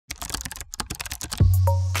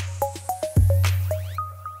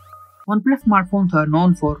OnePlus smartphones are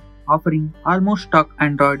known for offering almost stock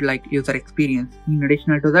Android-like user experience. In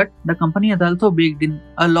addition to that, the company has also baked in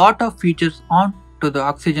a lot of features onto the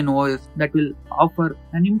OxygenOS that will offer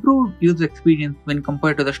an improved user experience when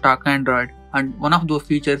compared to the stock Android. And one of those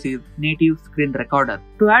features is native screen recorder.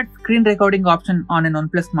 To add screen recording option on an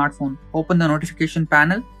OnePlus smartphone, open the notification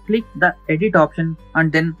panel, click the edit option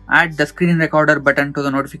and then add the screen recorder button to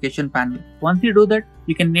the notification panel. Once you do that,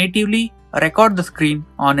 you can natively record the screen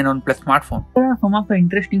on an OnePlus smartphone. There are some of the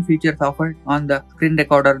interesting features offered on the screen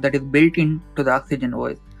recorder that is built into the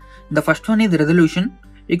OxygenOS. The first one is resolution.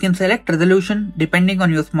 You can select resolution depending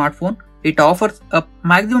on your smartphone. It offers a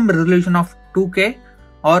maximum resolution of 2K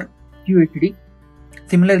or QHD.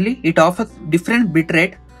 Similarly, it offers different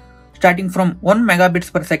bitrate starting from 1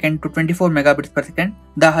 megabits per second to 24 megabits per second.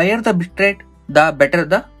 The higher the bitrate, the better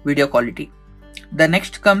the video quality. The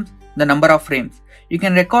next comes the number of frames. You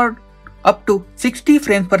can record up to 60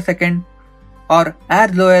 frames per second or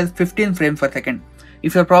as low as 15 frames per second.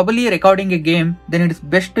 If you're probably recording a game, then it is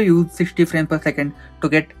best to use 60 frames per second to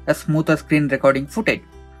get a smoother screen recording footage.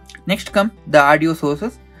 Next comes the audio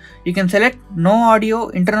sources. You can select no audio,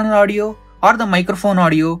 internal audio or the microphone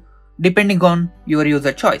audio depending on your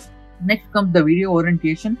user choice. Next comes the video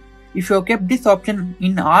orientation. If you have kept this option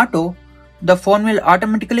in auto, the phone will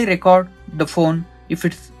automatically record the phone if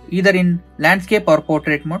it's either in landscape or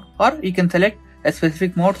portrait mode, or you can select a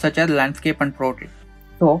specific mode such as landscape and portrait.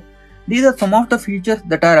 So these are some of the features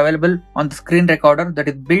that are available on the screen recorder that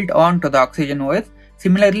is built on to the OxygenOS.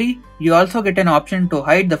 Similarly, you also get an option to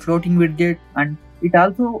hide the floating widget, and it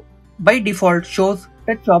also by default shows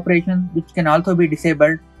touch operations which can also be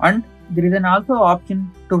disabled, and there is an also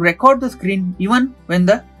option to record the screen even when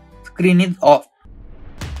the screen is off.